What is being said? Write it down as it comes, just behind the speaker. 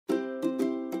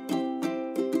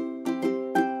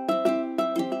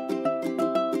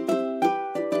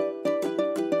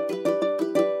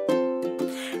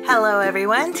Hello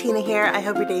everyone, Tina here. I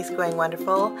hope your day's going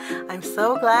wonderful. I'm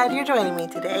so glad you're joining me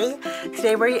today.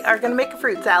 Today we are going to make a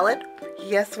fruit salad.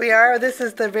 Yes, we are. This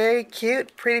is the very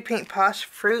cute, pretty Pink Posh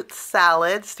fruit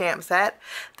salad stamp set.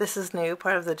 This is new,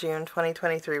 part of the June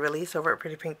 2023 release over at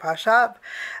Pretty Pink Posh shop.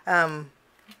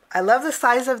 I love the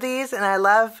size of these, and I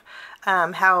love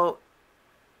how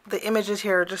the images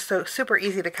here are just so super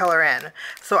easy to color in.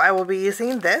 So I will be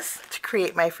using this to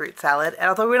create my fruit salad. And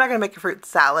although we're not going to make a fruit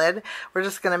salad, we're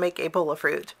just going to make a bowl of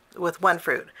fruit with one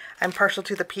fruit. I'm partial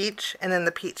to the peach and then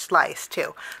the peach slice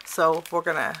too. So we're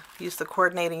going to use the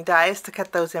coordinating dies to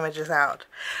cut those images out.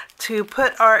 To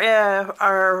put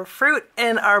our fruit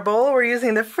in our bowl, we're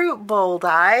using the fruit bowl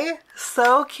die.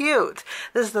 So cute.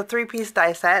 This is the 3-piece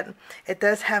die set. It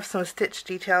does have some stitch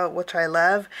detail, which I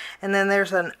love. And then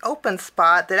there's an open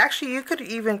spot that actually you could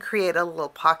even create a little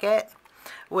pocket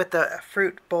with the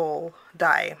fruit bowl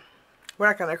die. We're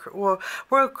not going to,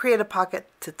 we'll create a pocket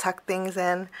to tuck things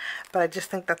in, but I just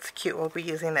think that's cute. We'll be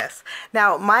using this.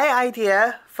 Now, my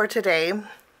idea for today,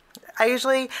 I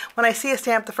usually, when I see a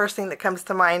stamp, the first thing that comes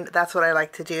to mind, that's what I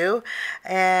like to do.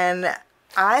 And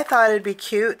I thought it'd be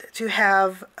cute to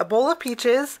have a bowl of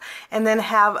peaches and then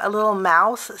have a little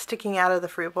mouse sticking out of the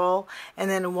fruit bowl,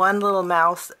 and then one little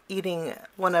mouse eating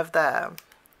one of the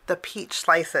peach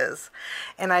slices.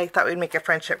 And I thought we'd make a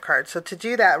friendship card. So to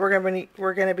do that, we're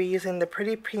going to be using the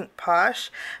Pretty Pink Posh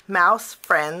Mouse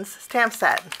Friends stamp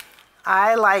set.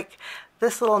 I like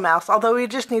this little mouse, although we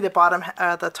just need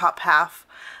the top half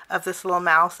of this little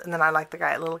mouse, and then I like the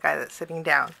little guy that's sitting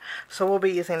down. So we'll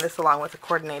be using this along with the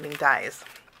coordinating dies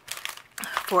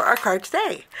for our card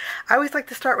today. I always like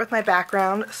to start with my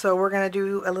background, so we're going to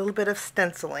do a little bit of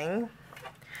stenciling.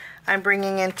 I'm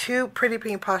bringing in 2 Pretty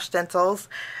Pink Posh stencils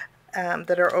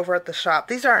that are over at the shop.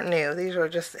 These aren't new. These are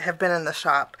just have been in the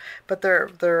shop, but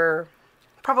they're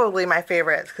probably my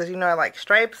favorites because you know I like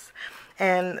stripes,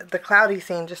 and the cloudy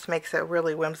scene just makes a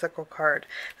really whimsical card.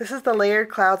 This is the Layered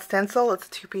Cloud Stencil. It's a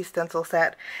 2-piece stencil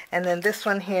set, and then this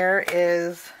one here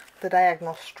is the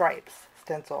Diagonal Stripes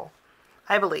stencil,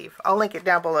 I believe. I'll link it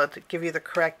down below to give you the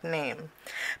correct name.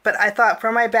 But I thought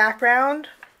for my background,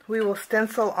 we will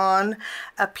stencil on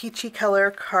a peachy color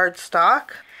cardstock.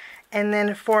 And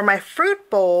then for my fruit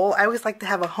bowl, I always like to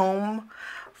have a home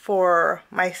for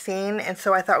my scene, and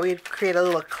so I thought we'd create a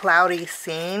little cloudy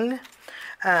scene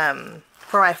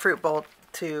for my fruit bowl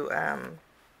to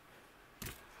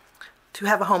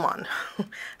have a home on.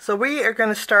 So we are going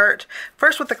to start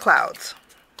first with the clouds.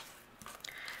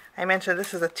 I mentioned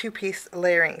this is a 2-piece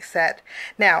layering set.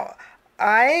 Now,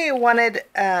 I wanted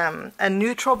a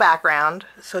neutral background,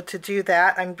 so to do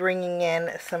that, I'm bringing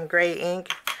in some gray ink.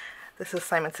 This is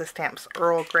Simon Says Stamp's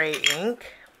Earl Grey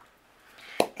ink,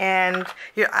 and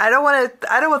you know, I don't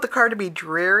want the card to be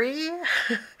dreary,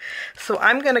 so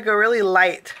I'm going to go really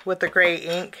light with the gray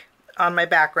ink on my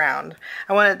background.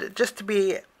 I want it just to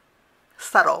be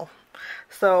subtle,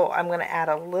 so I'm going to add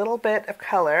a little bit of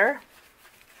color,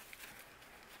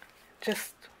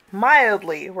 just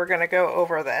mildly. We're going to go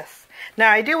over this. Now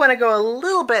I do want to go a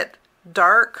little bit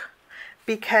dark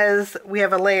because we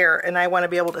have a layer and I want to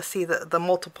be able to see the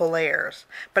multiple layers.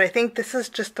 But I think this is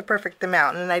just the perfect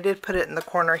amount, and I did put it in the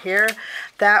corner here.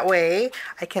 That way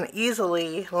I can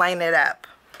easily line it up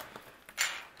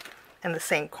in the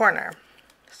same corner.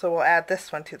 So we'll add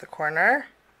this one to the corner.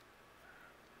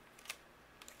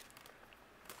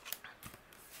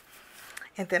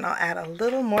 And then I'll add a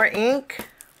little more ink.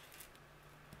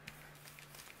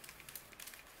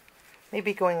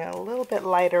 Maybe going a little bit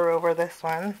lighter over this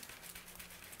one.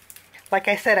 Like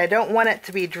I said, I don't want it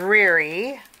to be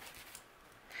dreary,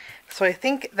 so I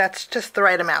think that's just the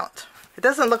right amount. It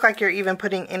doesn't look like you're even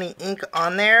putting any ink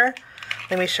on there.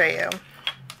 Let me show you.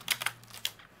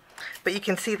 But you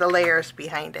can see the layers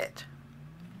behind it.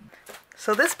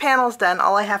 So this panel's done.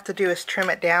 All I have to do is trim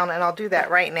it down, and I'll do that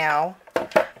right now.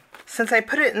 Since I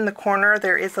put it in the corner,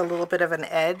 there is a little bit of an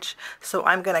edge, so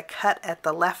I'm going to cut at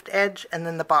the left edge and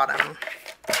then the bottom.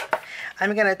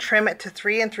 I'm going to trim it to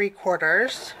 3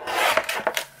 3/4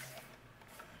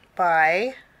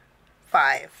 by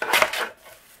 5.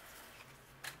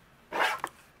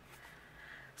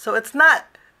 So it's not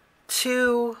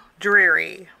too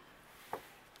dreary.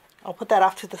 I'll put that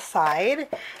off to the side,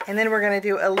 and then we're going to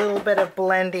do a little bit of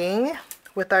blending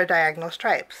with our diagonal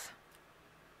stripes.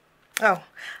 Oh,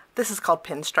 this is called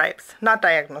pinstripes, not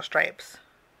diagonal stripes.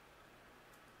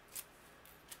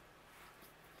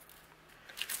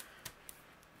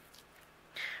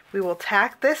 We will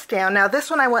tack this down. Now this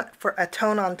one I want for a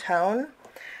tone on tone,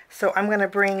 so I'm going to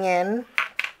bring in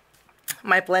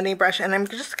my blending brush, and I'm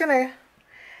just going to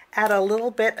add a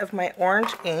little bit of my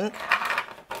orange ink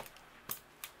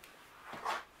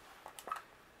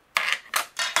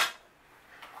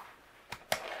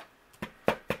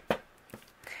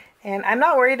And I'm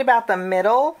not worried about the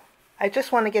middle. I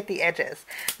just want to get the edges.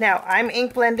 Now, I'm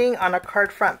ink blending on a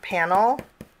card front panel.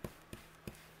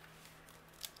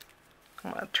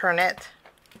 I'm going to turn it.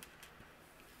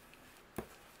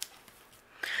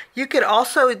 You could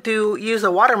also use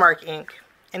a watermark ink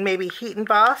and maybe heat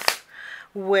emboss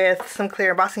with some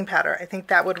clear embossing powder. I think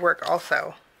that would work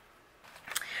also.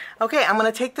 Okay, I'm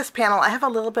going to take this panel. I have a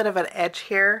little bit of an edge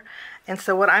here, and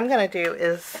so what I'm going to do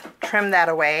is trim that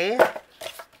away.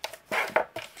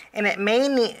 And it may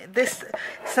need this,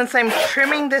 since I'm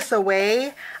trimming this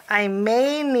away, I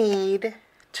may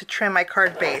to trim my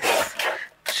card base.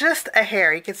 Just a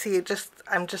hair. You can see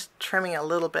I'm just trimming a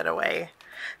little bit away.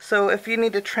 So if you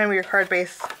need to trim your card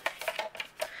base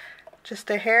just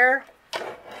a hair,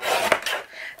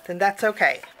 then that's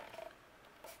okay.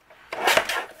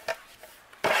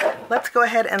 Let's go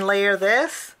ahead and layer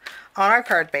this on our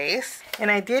card base.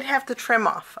 And I did have to trim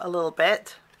off a little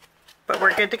bit, but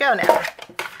we're good to go now.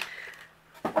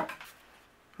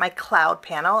 My cloud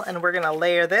panel, and we're going to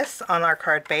layer this on our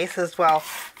card base as well.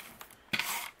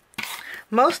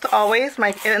 Most always,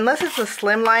 unless it's a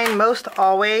slimline, most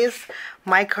always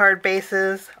my card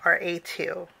bases are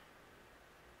A2.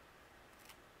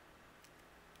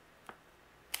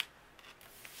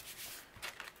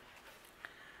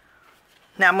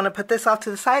 Now I'm going to put this off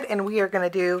to the side, and we are going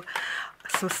to do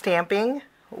some stamping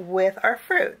with our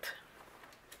fruit.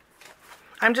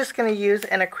 I'm just going to use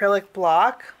an acrylic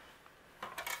block,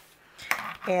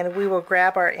 and we will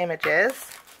grab our images.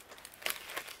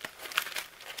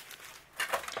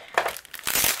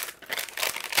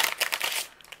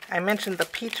 I mentioned the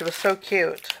peach was so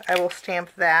cute. I will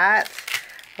stamp that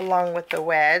along with the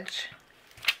wedge.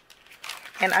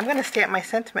 And I'm going to stamp my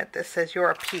sentiment that says "You're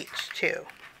a peach" too.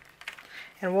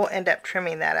 And we'll end up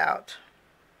trimming that out.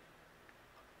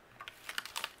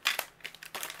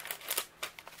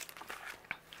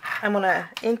 I'm going to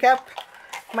ink up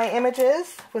my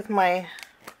images with my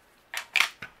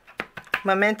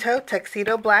Memento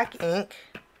Tuxedo Black ink.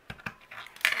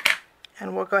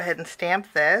 And we'll go ahead and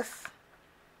stamp this.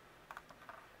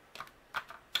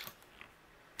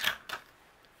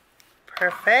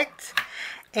 Perfect.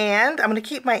 And I'm going to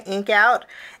keep my ink out,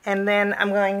 and then I'm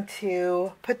going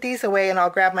to put these away, and I'll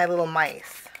grab my little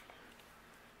mice.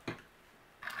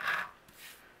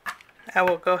 I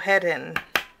will go ahead and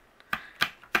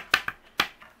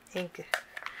ink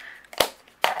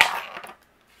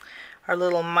our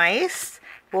little mice.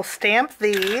 We'll stamp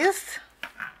these.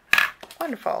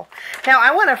 Wonderful. Now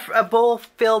I want a bowl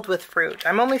filled with fruit.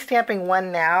 I'm only stamping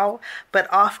one now,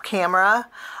 but off camera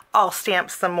I'll stamp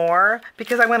some more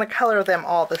because I want to color them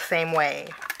all the same way.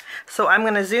 So I'm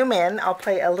going to zoom in. I'll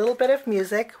play a little bit of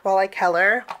music while I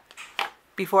color.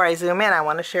 Before I zoom in, I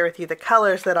want to share with you the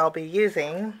colors that I'll be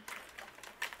using.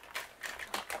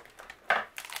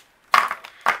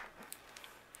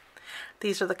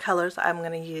 These are the colors I'm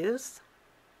going to use.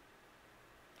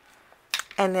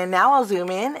 And then now I'll zoom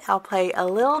in. I'll play a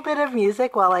little bit of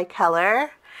music while I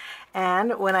color.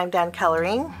 And when I'm done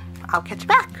coloring, I'll catch you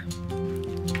back.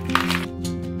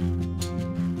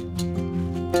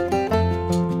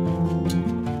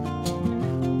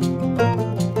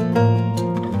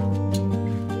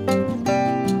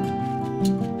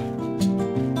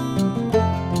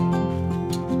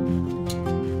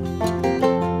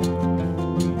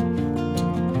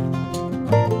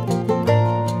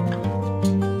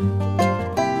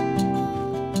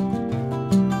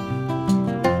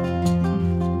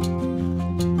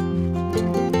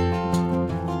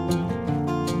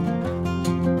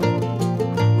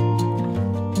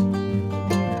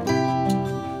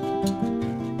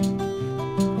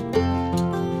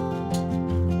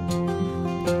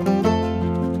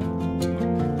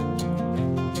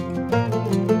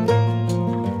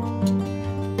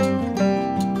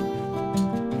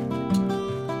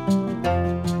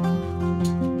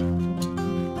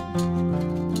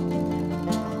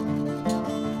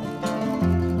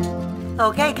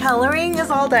 Okay, coloring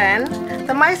is all done.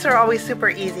 The mice are always super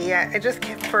easy. I just,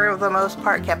 for the most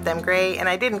part, kept them gray, and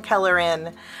I didn't color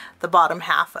in the bottom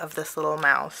half of this little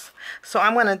mouse. So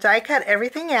I'm going to die cut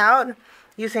everything out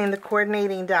using the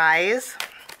coordinating dies,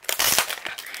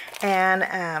 and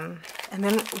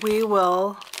then we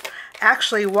will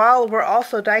actually, while we're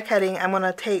also die cutting, I'm going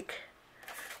to take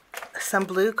some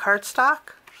blue cardstock.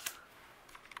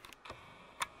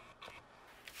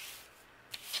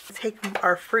 Take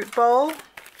our fruit bowl,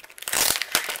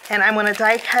 and I'm going to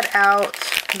die cut out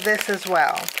this as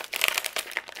well.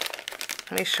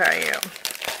 Let me show you.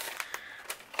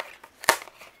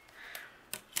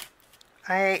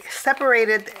 I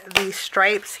separated these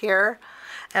stripes here,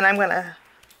 and I'm going to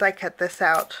die cut this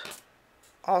out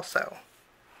also.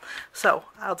 So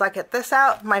I'll get this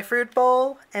out, my fruit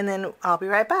bowl, and then I'll be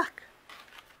right back.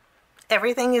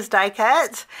 Everything is die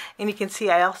cut, and you can see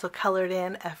I also colored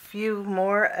in a few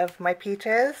more of my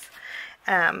peaches.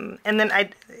 And then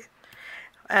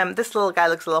this little guy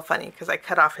looks a little funny because I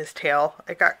cut off his tail.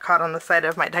 It got caught on the side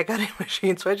of my die cutting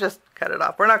machine, so I just cut it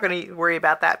off. We're not going to worry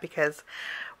about that because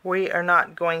we are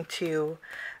not going to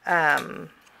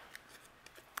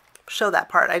show that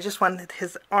part. I just wanted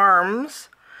his arms,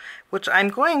 which I'm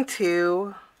going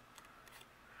to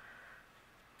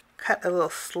cut a little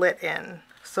slit in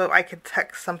so I could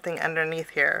tuck something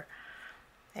underneath here.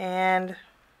 And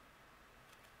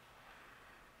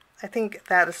I think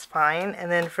that is fine.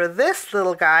 And then for this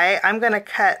little guy, I'm going to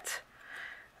cut,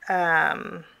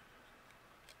 I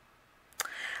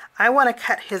want to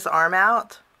cut his arm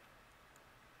out.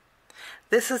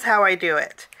 This is how I do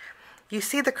it. You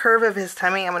see the curve of his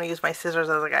tummy? I'm going to use my scissors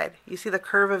as a guide. You see the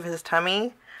curve of his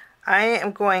tummy? I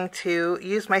am going to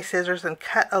use my scissors and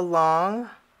cut along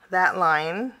that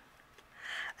line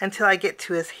until I get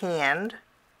to his hand.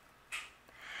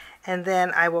 And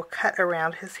then I will cut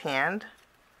around his hand.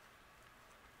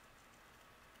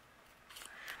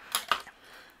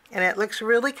 And it looks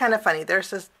really kind of funny.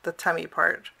 There's just the tummy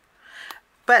part.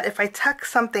 But if I tuck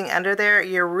something under there,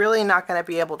 you're really not going to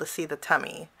be able to see the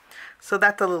tummy. So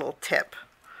that's a little tip.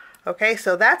 Okay,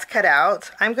 so that's cut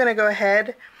out. I'm going to go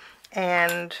ahead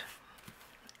and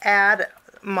add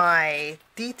my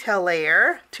detail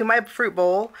layer to my fruit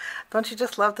bowl. Don't you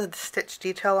just love the stitch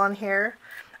detail on here?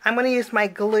 I'm going to use my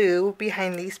glue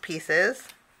behind these pieces.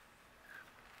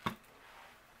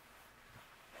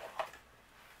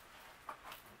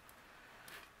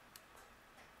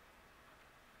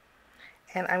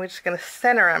 And I'm just going to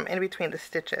center them in between the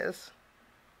stitches.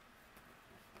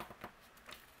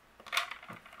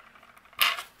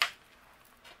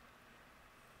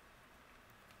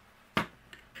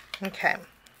 Okay,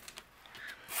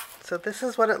 so this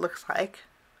is what it looks like.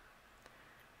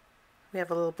 We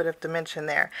have a little bit of dimension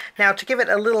there. Now to give it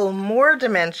a little more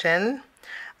dimension,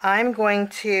 I'm going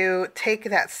to take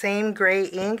that same gray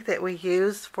ink that we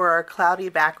used for our cloudy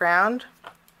background.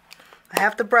 I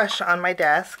have the brush on my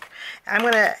desk. I'm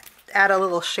going to add a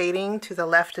little shading to the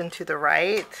left and to the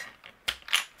right.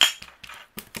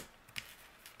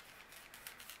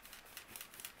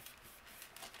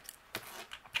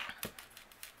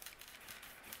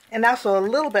 And also a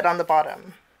little bit on the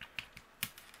bottom.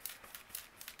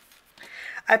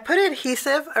 I put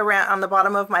adhesive around on the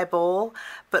bottom of my bowl,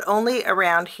 but only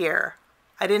around here.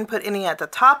 I didn't put any at the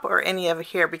top or any over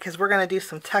here because we're going to do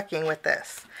some tucking with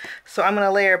this. So I'm going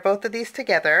to layer both of these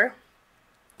together.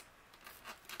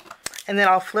 And then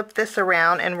I'll flip this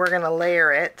around and we're going to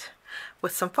layer it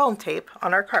with some foam tape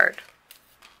on our card.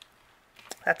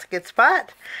 That's a good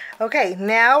spot. Okay,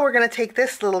 now we're going to take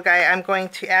this little guy. I'm going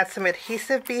to add some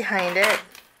adhesive behind it.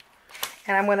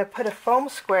 And I'm going to put a foam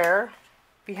square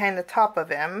behind the top of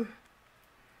him.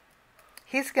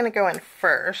 He's going to go in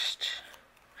first.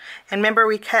 And remember,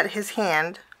 we cut his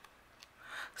hand,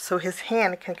 so his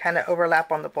hand can kind of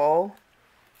overlap on the bowl.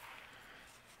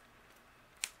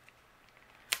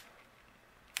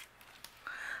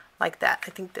 Like that.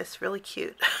 I think that's really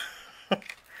cute.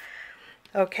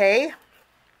 Okay.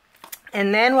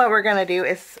 And then what we're going to do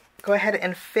is go ahead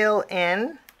and fill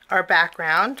in our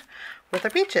background with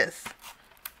our peaches.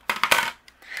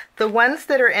 The ones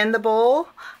that are in the bowl,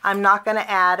 I'm not going to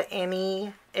add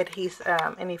any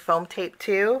adhesive, any foam tape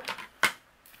to.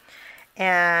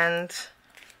 And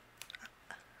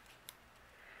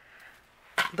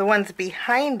the ones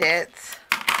behind it,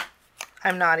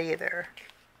 I'm not either.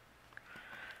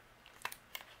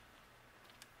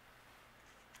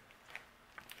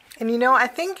 And you know, I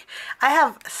think I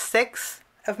have 6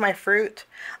 of my fruit.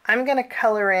 I'm going to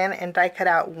color in and die cut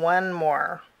out one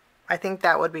more. I think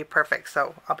that would be perfect,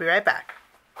 so I'll be right back.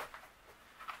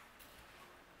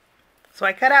 So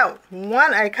I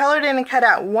colored in and cut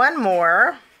out one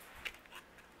more.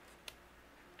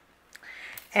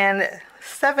 And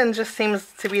 7 just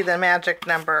seems to be the magic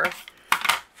number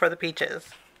for the peaches.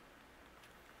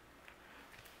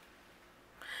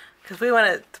 Because we want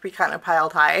it to be kind of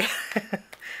piled high.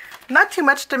 Not too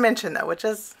much dimension though, which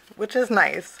is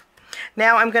nice.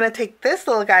 Now I'm going to take this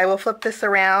little guy, we'll flip this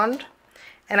around,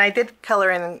 and I did color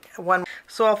in one,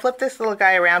 so I'll flip this little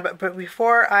guy around, but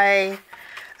before I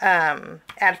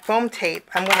add foam tape,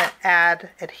 I'm going to add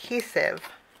adhesive.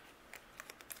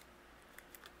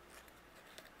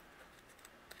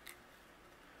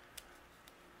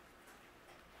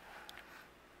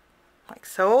 Like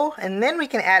so, and then we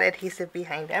can add adhesive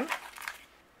behind him.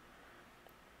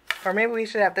 Or maybe we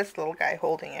should have this little guy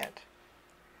holding it.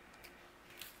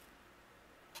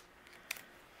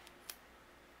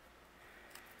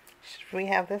 We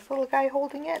have this little guy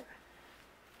holding it.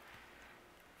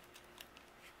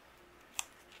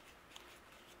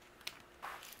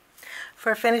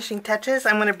 For finishing touches,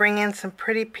 I'm going to bring in some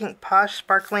pretty Pink Posh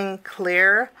sparkling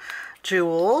clear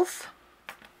jewels.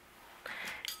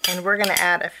 And we're going to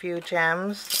add a few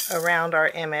gems around our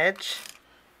image.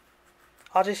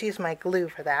 I'll just use my glue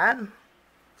for that.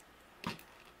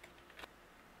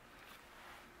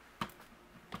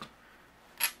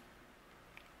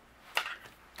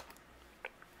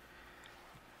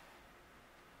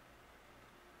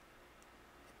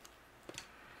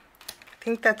 I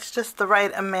think that's just the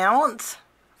right amount.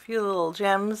 A few little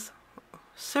gems.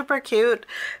 Super cute.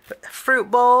 Fruit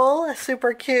bowl.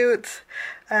 Super cute.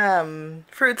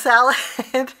 Fruit salad.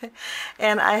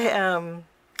 And I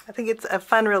think it's a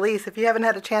fun release. If you haven't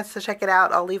had a chance to check it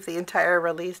out, I'll leave the entire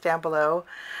release down below.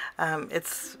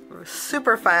 It's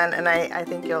super fun, and I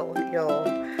think you'll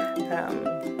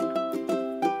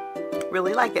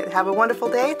really like it. Have a wonderful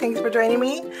day. Thanks for joining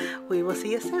me. We will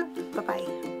see you soon.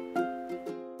 Bye-bye.